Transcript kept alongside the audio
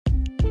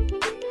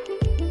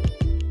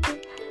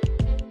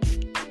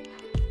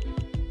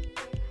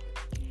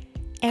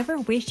Ever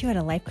wish you had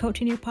a life coach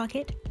in your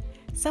pocket?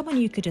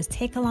 Someone you could just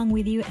take along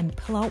with you and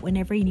pull out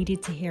whenever you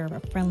needed to hear a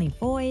friendly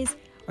voice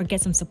or get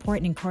some support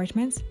and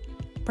encouragement?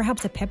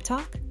 Perhaps a pep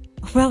talk?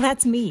 Well,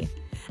 that's me.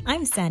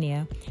 I'm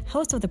Sania,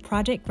 host of the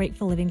Project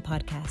Grateful Living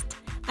podcast,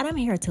 and I'm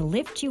here to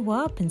lift you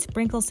up and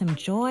sprinkle some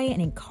joy and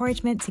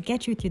encouragement to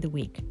get you through the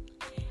week.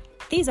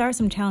 These are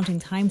some challenging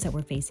times that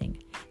we're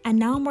facing, and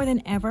now more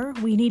than ever,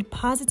 we need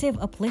positive,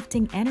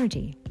 uplifting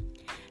energy.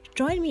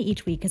 Join me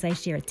each week as I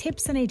share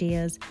tips and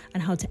ideas on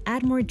how to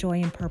add more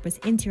joy and purpose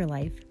into your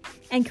life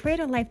and create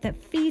a life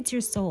that feeds your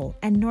soul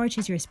and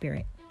nourishes your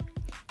spirit.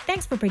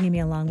 Thanks for bringing me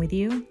along with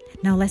you.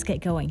 Now let's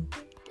get going.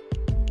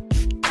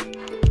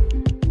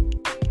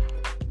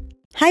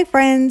 Hi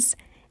friends!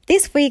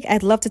 This week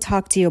I'd love to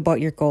talk to you about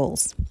your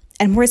goals.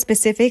 And more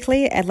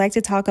specifically, I'd like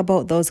to talk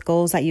about those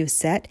goals that you've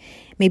set.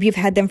 Maybe you've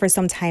had them for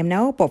some time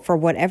now, but for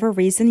whatever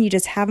reason, you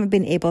just haven't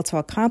been able to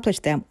accomplish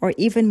them or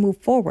even move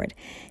forward.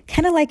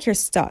 Kind of like you're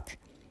stuck.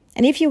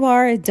 And if you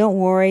are, don't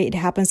worry, it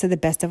happens to the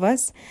best of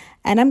us.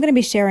 And I'm going to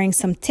be sharing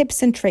some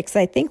tips and tricks that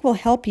I think will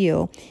help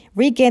you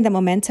regain the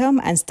momentum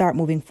and start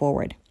moving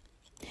forward.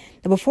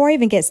 Now, before I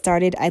even get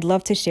started, I'd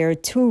love to share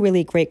two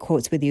really great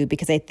quotes with you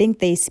because I think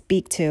they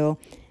speak to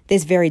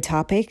this very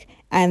topic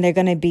and they're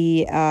going to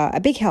be a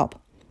big help.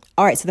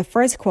 All right, so the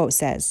first quote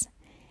says,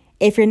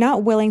 if you're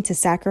not willing to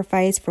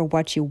sacrifice for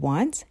what you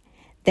want,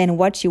 then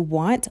what you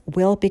want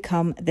will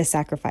become the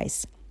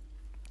sacrifice.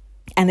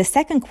 And the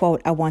second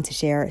quote I want to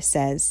share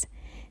says,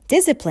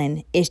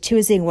 discipline is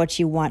choosing what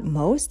you want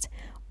most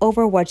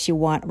over what you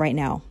want right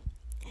now.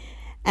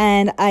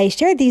 And I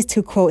shared these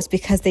two quotes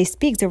because they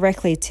speak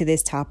directly to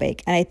this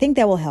topic, and I think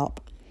that will help.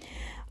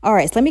 All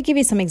right, so let me give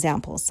you some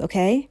examples,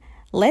 okay?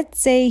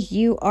 Let's say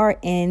you are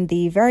in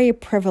the very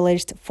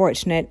privileged,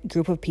 fortunate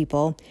group of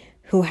people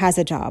who has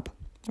a job,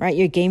 right?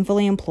 You're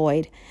gainfully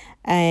employed.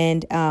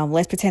 And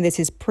let's pretend this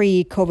is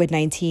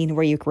pre-COVID-19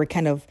 where you were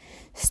kind of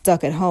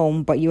stuck at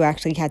home, but you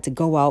actually had to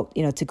go out,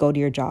 to go to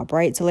your job,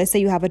 right? So let's say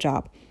you have a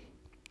job.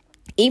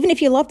 Even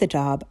if you love the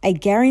job, I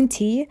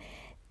guarantee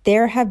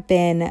there have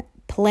been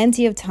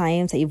plenty of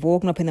times that you've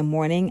woken up in the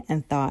morning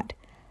and thought,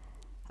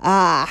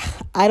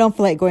 I don't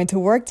feel like going to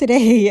work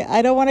today.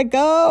 I don't want to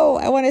go.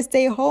 I want to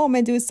stay home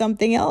and do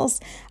something else.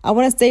 I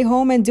want to stay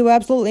home and do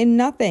absolutely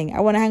nothing. I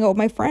want to hang out with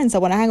my friends. I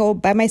want to hang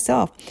out by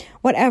myself.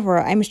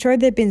 Whatever. I'm sure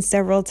there have been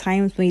several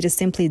times when you just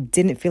simply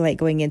didn't feel like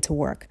going into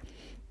work.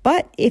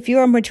 But if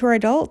you're a mature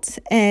adult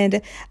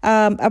and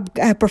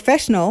a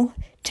professional,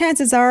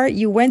 chances are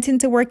you went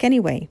into work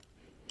anyway.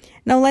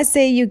 Now, let's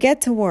say you get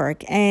to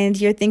work and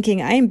you're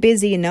thinking, I'm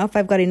busy enough.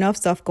 I've got enough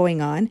stuff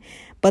going on.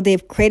 But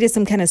they've created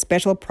some kind of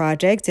special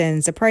project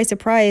and surprise,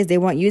 surprise, they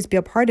want you to be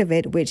a part of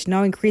it, which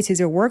now increases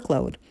your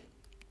workload.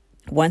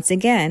 Once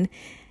again,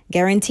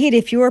 guaranteed,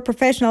 if you're a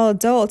professional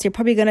adult, you're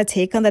probably going to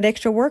take on that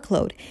extra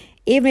workload.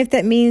 Even if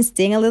that means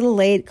staying a little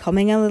late,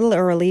 coming a little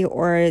early,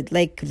 or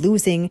like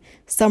losing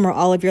some or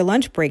all of your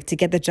lunch break to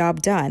get the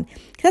job done.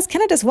 That's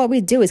kind of just what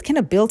we do. It's kind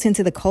of built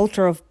into the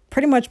culture of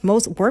pretty much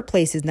most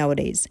workplaces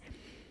nowadays.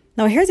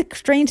 Now, here's a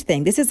strange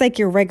thing. This is like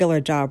your regular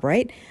job,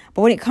 right?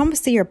 But when it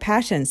comes to your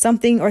passion,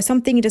 something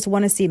you just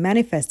want to see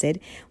manifested,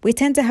 we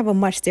tend to have a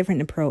much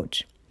different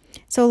approach.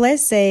 So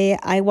let's say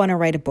I want to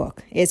write a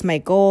book. It's my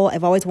goal.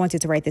 I've always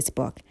wanted to write this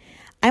book.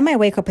 I might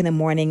wake up in the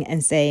morning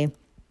and say,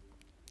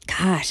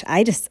 gosh,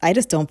 I just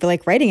don't feel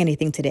like writing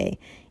anything today.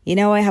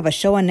 I have a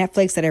show on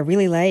Netflix that I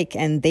really like,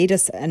 and they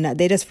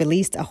just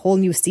released a whole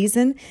new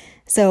season.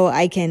 So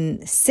I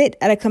can sit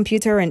at a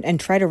computer and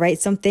try to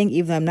write something,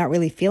 even though I'm not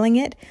really feeling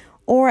it.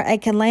 Or I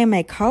can lay on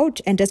my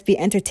couch and just be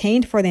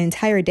entertained for the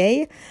entire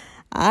day.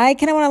 I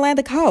kind of want to lay on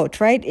the couch,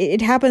 right?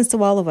 It happens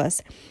to all of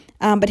us.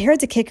 But here's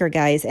the kicker,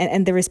 guys.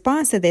 And the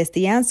response to this,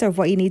 the answer of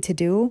what you need to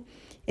do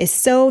is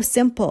so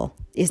simple.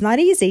 It's not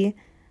easy,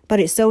 but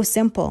it's so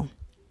simple.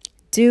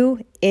 Do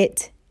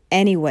it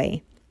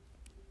anyway.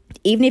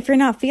 Even if you're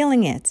not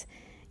feeling it.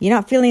 You're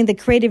not feeling the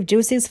creative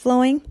juices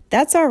flowing?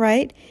 That's all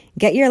right.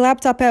 Get your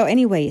laptop out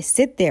anyway.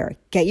 Sit there.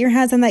 Get your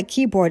hands on that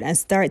keyboard and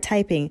start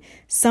typing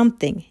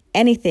something,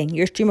 anything,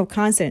 your stream of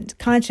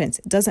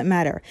conscience, doesn't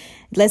matter.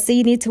 Let's say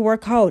you need to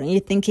work out and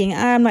you're thinking,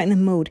 I'm not in the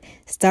mood.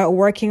 Start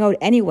working out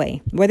anyway.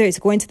 Whether it's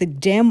going to the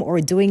gym or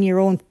doing your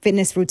own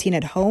fitness routine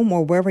at home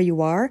or wherever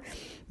you are,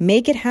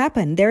 make it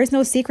happen. There is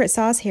no secret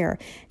sauce here.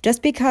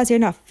 Just because you're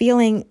not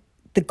feeling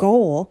the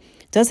goal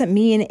doesn't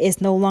mean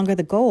it's no longer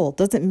the goal.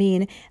 Doesn't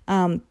mean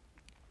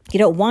you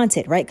don't want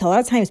it, right? Because a lot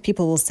of times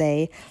people will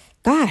say,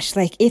 gosh,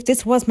 like if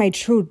this was my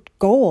true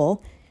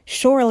goal,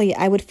 surely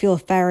I would feel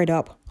fired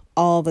up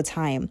all the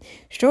time.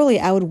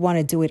 Surely I would want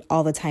to do it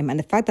all the time. And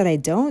the fact that I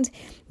don't,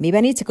 maybe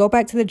I need to go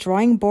back to the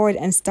drawing board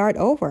and start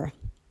over.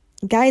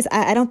 Guys,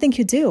 I don't think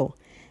you do.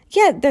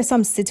 Yeah, there's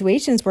some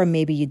situations where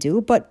maybe you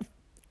do, but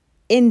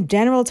in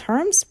general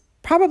terms,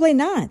 probably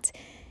not.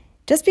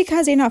 Just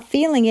because you're not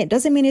feeling it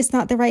doesn't mean it's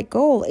not the right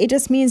goal. It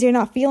just means you're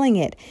not feeling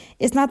it.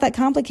 It's not that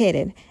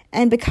complicated.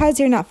 And because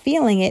you're not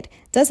feeling it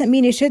doesn't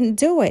mean you shouldn't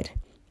do it.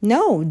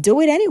 No,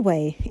 do it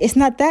anyway. It's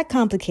not that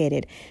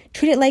complicated.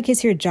 Treat it like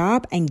it's your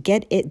job and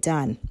get it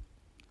done.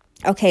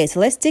 Okay, so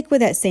let's stick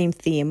with that same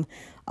theme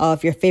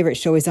of your favorite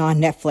show is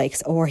on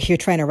Netflix or you're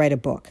trying to write a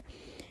book.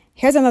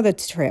 Here's another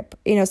tip.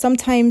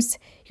 Sometimes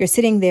you're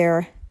sitting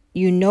there,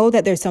 you know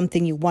that there's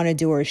something you want to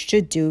do or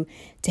should do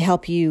to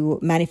help you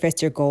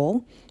manifest your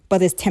goal, but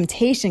this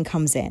temptation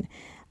comes in.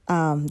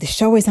 The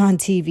show is on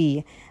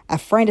TV. A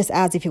friend has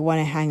asked if you want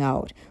to hang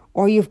out,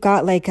 or you've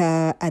got like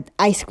an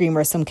ice cream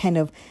or some kind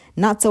of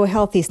not so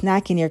healthy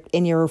snack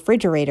in your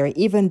refrigerator,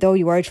 even though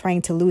you are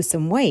trying to lose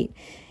some weight.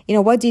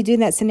 What do you do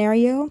in that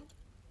scenario?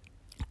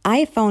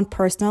 I found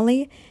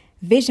personally,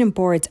 vision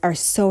boards are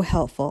so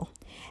helpful.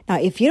 Now,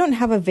 if you don't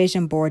have a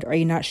vision board or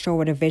you're not sure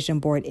what a vision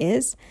board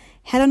is,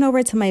 head on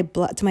over to my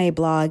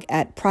blog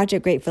at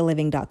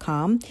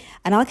projectgratefulLiving.com,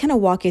 and I'll kind of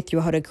walk you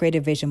through how to create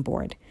a vision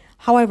board.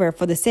 However,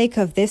 for the sake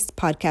of this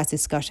podcast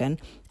discussion,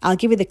 I'll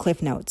give you the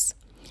Cliff Notes.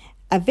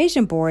 A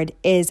vision board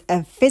is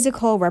a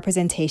physical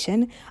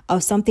representation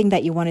of something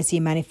that you want to see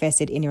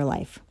manifested in your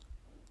life.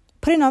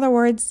 Put in other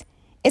words,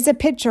 it's a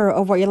picture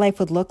of what your life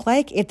would look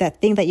like if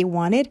that thing that you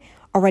wanted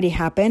already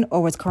happened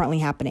or was currently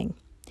happening.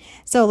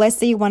 So let's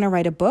say you want to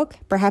write a book.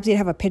 Perhaps you'd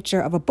have a picture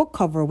of a book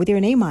cover with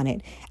your name on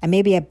it and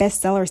maybe a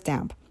bestseller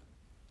stamp.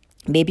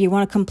 Maybe you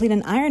want to complete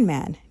an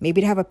Ironman.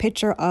 Maybe you'd have a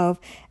picture of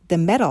the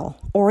medal,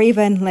 or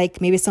even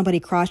like maybe somebody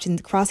crossing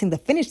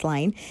the finish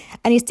line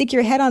and you stick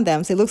your head on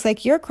them so it looks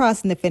like you're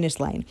crossing the finish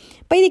line.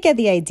 But you get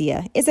the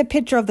idea. It's a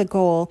picture of the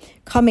goal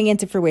coming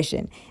into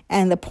fruition.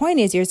 And the point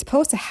is you're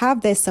supposed to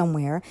have this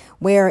somewhere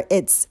where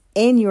it's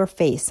in your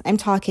face. I'm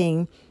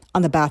talking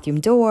on the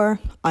bathroom door,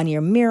 on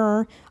your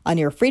mirror, on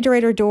your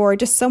refrigerator door,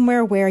 just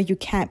somewhere where you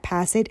can't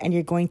pass it and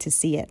you're going to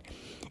see it.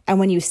 And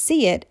when you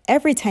see it,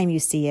 every time you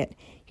see it,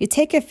 you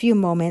take a few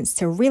moments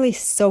to really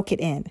soak it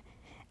in.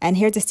 And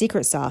here's the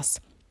secret sauce.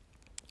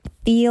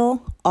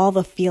 Feel all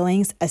the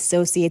feelings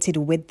associated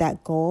with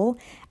that goal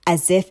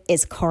as if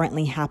it's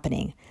currently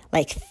happening.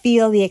 Like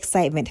feel the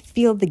excitement,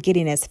 feel the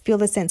giddiness, feel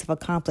the sense of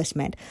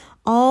accomplishment,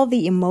 all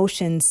the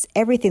emotions,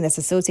 everything that's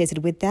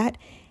associated with that,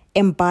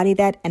 embody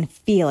that and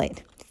feel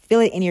it. Feel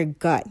it in your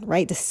gut,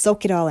 right? To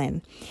soak it all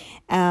in.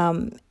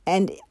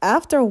 And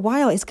after a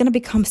while, it's going to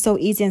become so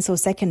easy and so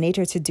second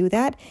nature to do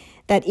that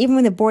even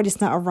when the board is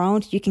not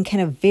around, you can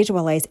kind of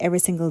visualize every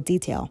single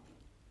detail.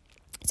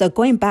 So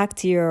going back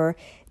to your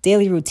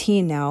daily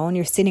routine now, and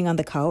you're sitting on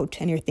the couch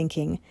and you're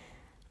thinking,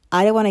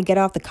 I don't want to get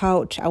off the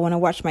couch. I want to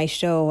watch my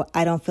show.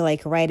 I don't feel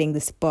like writing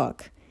this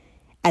book.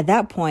 At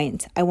that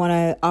point, I want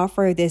to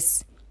offer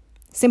this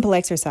simple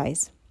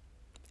exercise.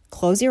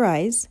 Close your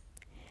eyes.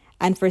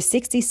 And for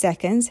 60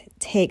 seconds,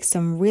 take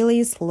some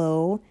really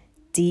slow,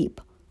 deep,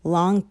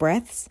 long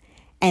breaths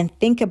and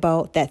think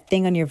about that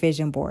thing on your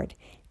vision board.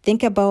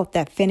 Think about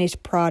that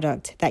finished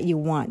product that you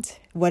want,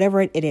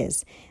 whatever it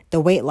is, the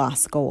weight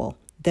loss goal,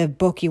 the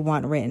book you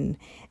want written,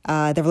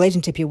 the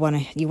relationship you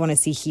want to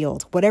see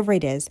healed, whatever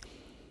it is.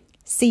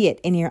 See it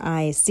in your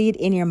eyes, see it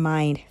in your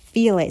mind,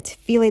 feel it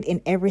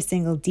in every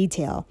single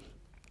detail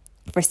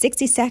for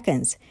 60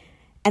 seconds.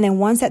 And then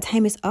once that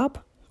time is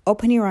up,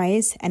 open your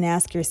eyes and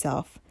ask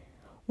yourself,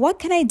 what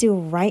can I do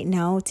right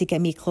now to get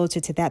me closer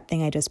to that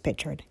thing I just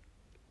pictured?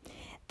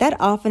 That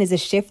often is a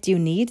shift you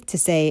need to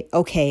say,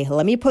 okay,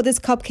 let me put this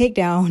cupcake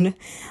down.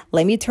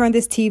 Let me turn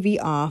this TV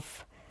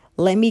off.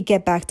 Let me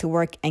get back to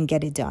work and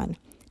get it done.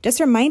 Just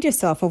remind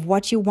yourself of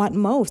what you want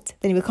most.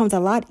 Then it becomes a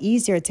lot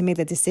easier to make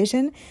the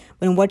decision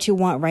when what you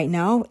want right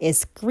now is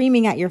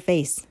screaming at your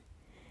face.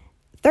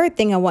 Third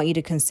thing I want you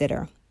to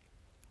consider.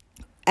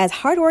 As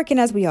hardworking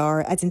as we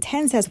are, as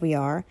intense as we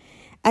are,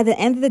 at the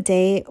end of the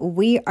day,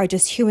 we are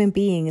just human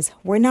beings.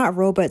 We're not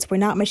robots. We're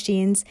not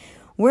machines.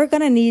 We're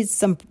going to need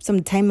some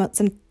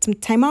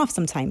time off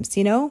sometimes,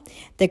 you know?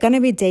 There are going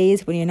to be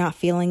days when you're not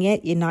feeling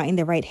it, you're not in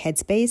the right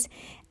headspace,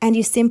 and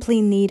you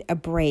simply need a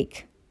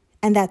break.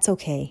 And that's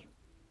okay.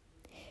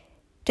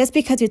 Just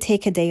because you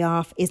take a day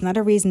off is not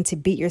a reason to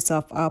beat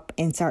yourself up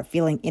and start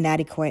feeling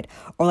inadequate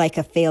or like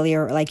a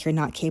failure or like you're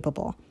not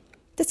capable.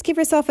 Just give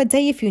yourself a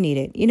day if you need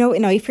it. You know,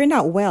 if you're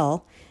not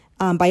well,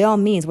 by all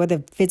means,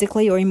 whether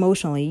physically or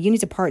emotionally, you need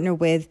to partner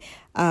with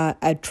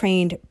a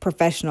trained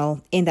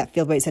professional in that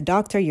field, whether it's a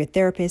doctor, your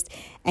therapist,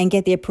 and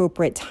get the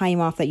appropriate time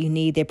off that you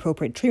need, the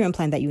appropriate treatment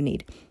plan that you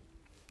need.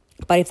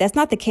 But if that's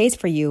not the case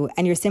for you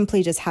and you're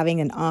simply just having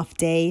an off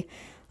day,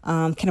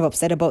 kind of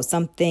upset about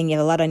something, you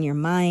have a lot on your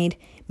mind,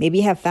 maybe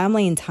you have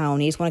family in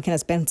town, you just want to kind of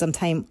spend some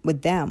time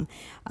with them,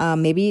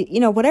 maybe,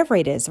 whatever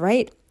it is,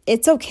 right?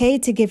 It's okay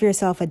to give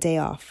yourself a day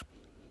off.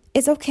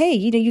 It's okay.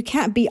 You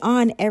can't be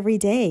on every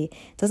day.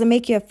 It doesn't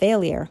make you a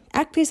failure.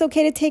 Actually, it's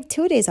okay to take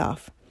 2 days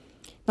off.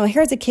 Now,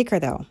 here's the kicker,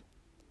 though.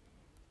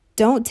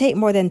 Don't take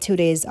more than 2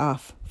 days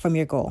off from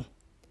your goal.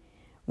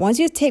 Once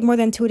you take more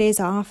than 2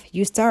 days off,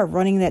 you start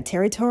running that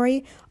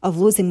territory of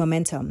losing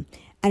momentum,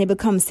 and it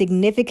becomes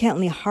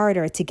significantly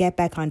harder to get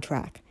back on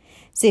track.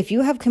 So if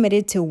you have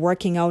committed to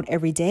working out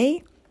every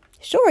day,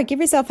 sure, give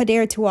yourself a day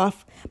or two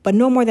off, but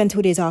no more than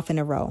 2 days off in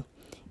a row.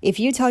 If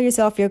you tell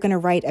yourself you're going to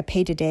write a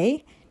page a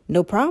day,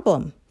 no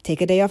problem.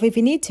 Take a day off if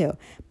you need to,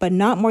 but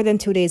not more than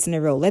 2 days in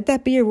a row. Let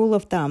that be your rule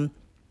of thumb.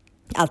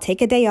 I'll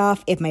take a day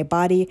off if my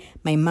body,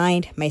 my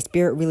mind, my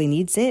spirit really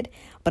needs it,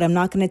 but I'm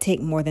not going to take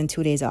more than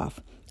 2 days off.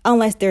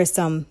 unless there's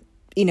some,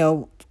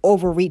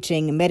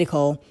 overreaching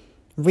medical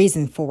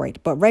reason for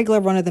it. But regular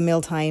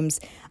run-of-the-mill times,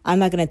 I'm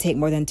not going to take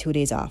more than 2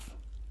 days off.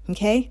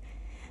 Okay?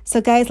 So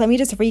guys, let me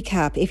just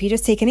recap. If you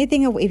take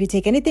anything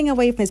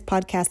away from this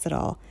podcast at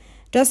all,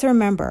 just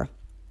remember,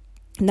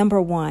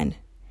 number one,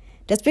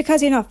 just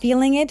because you're not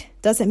feeling it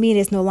doesn't mean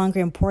it's no longer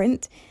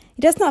important.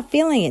 You're just not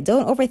feeling it.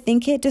 Don't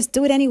overthink it. Just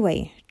do it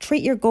anyway.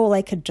 Treat your goal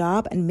like a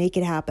job and make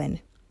it happen.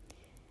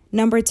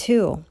 Number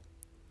two,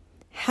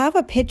 have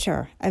a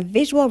picture, a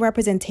visual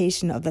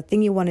representation of the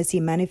thing you want to see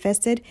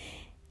manifested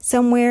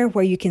somewhere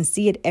where you can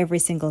see it every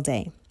single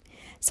day.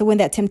 So when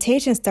that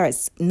temptation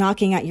starts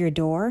knocking at your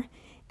door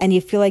and you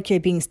feel like you're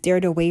being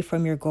steered away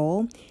from your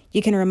goal,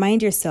 you can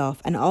remind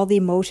yourself and all the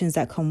emotions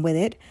that come with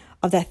it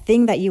of that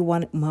thing that you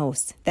want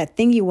most, that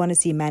thing you want to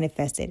see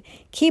manifested.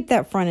 Keep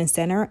that front and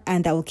center,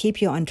 and that will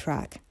keep you on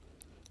track.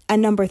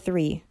 And number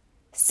three,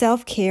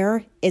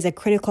 self-care is a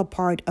critical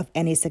part of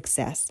any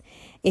success.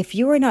 If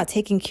you are not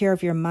taking care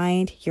of your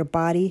mind, your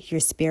body, your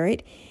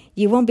spirit,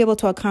 you won't be able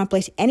to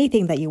accomplish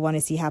anything that you want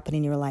to see happen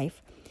in your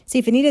life. So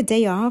if you need a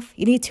day off,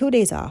 you need 2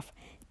 days off.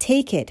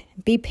 Take it.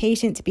 Be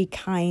patient, be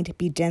kind,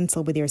 be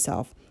gentle with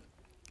yourself.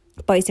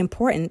 But it's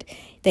important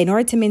that in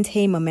order to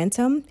maintain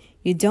momentum,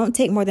 you don't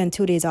take more than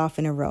 2 days off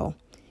in a row,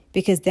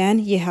 because then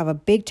you have a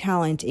big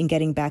challenge in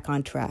getting back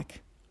on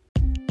track.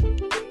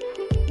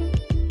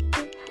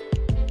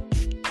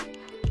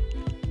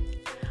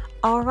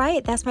 All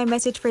right, that's my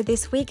message for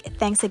this week.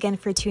 Thanks again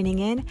for tuning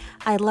in.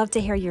 I'd love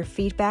to hear your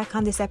feedback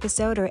on this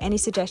episode or any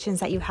suggestions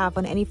that you have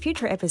on any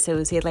future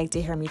episodes you'd like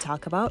to hear me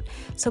talk about.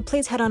 So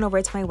please head on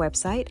over to my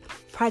website,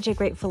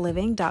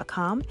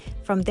 projectgratefuliving.com.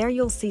 From there,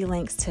 you'll see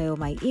links to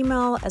my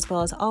email as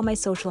well as all my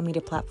social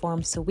media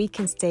platforms so we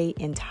can stay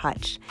in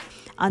touch.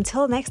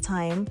 Until next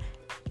time,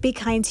 be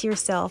kind to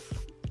yourself,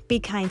 be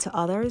kind to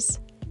others,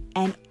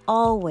 and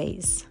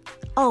always,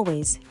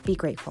 always be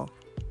grateful.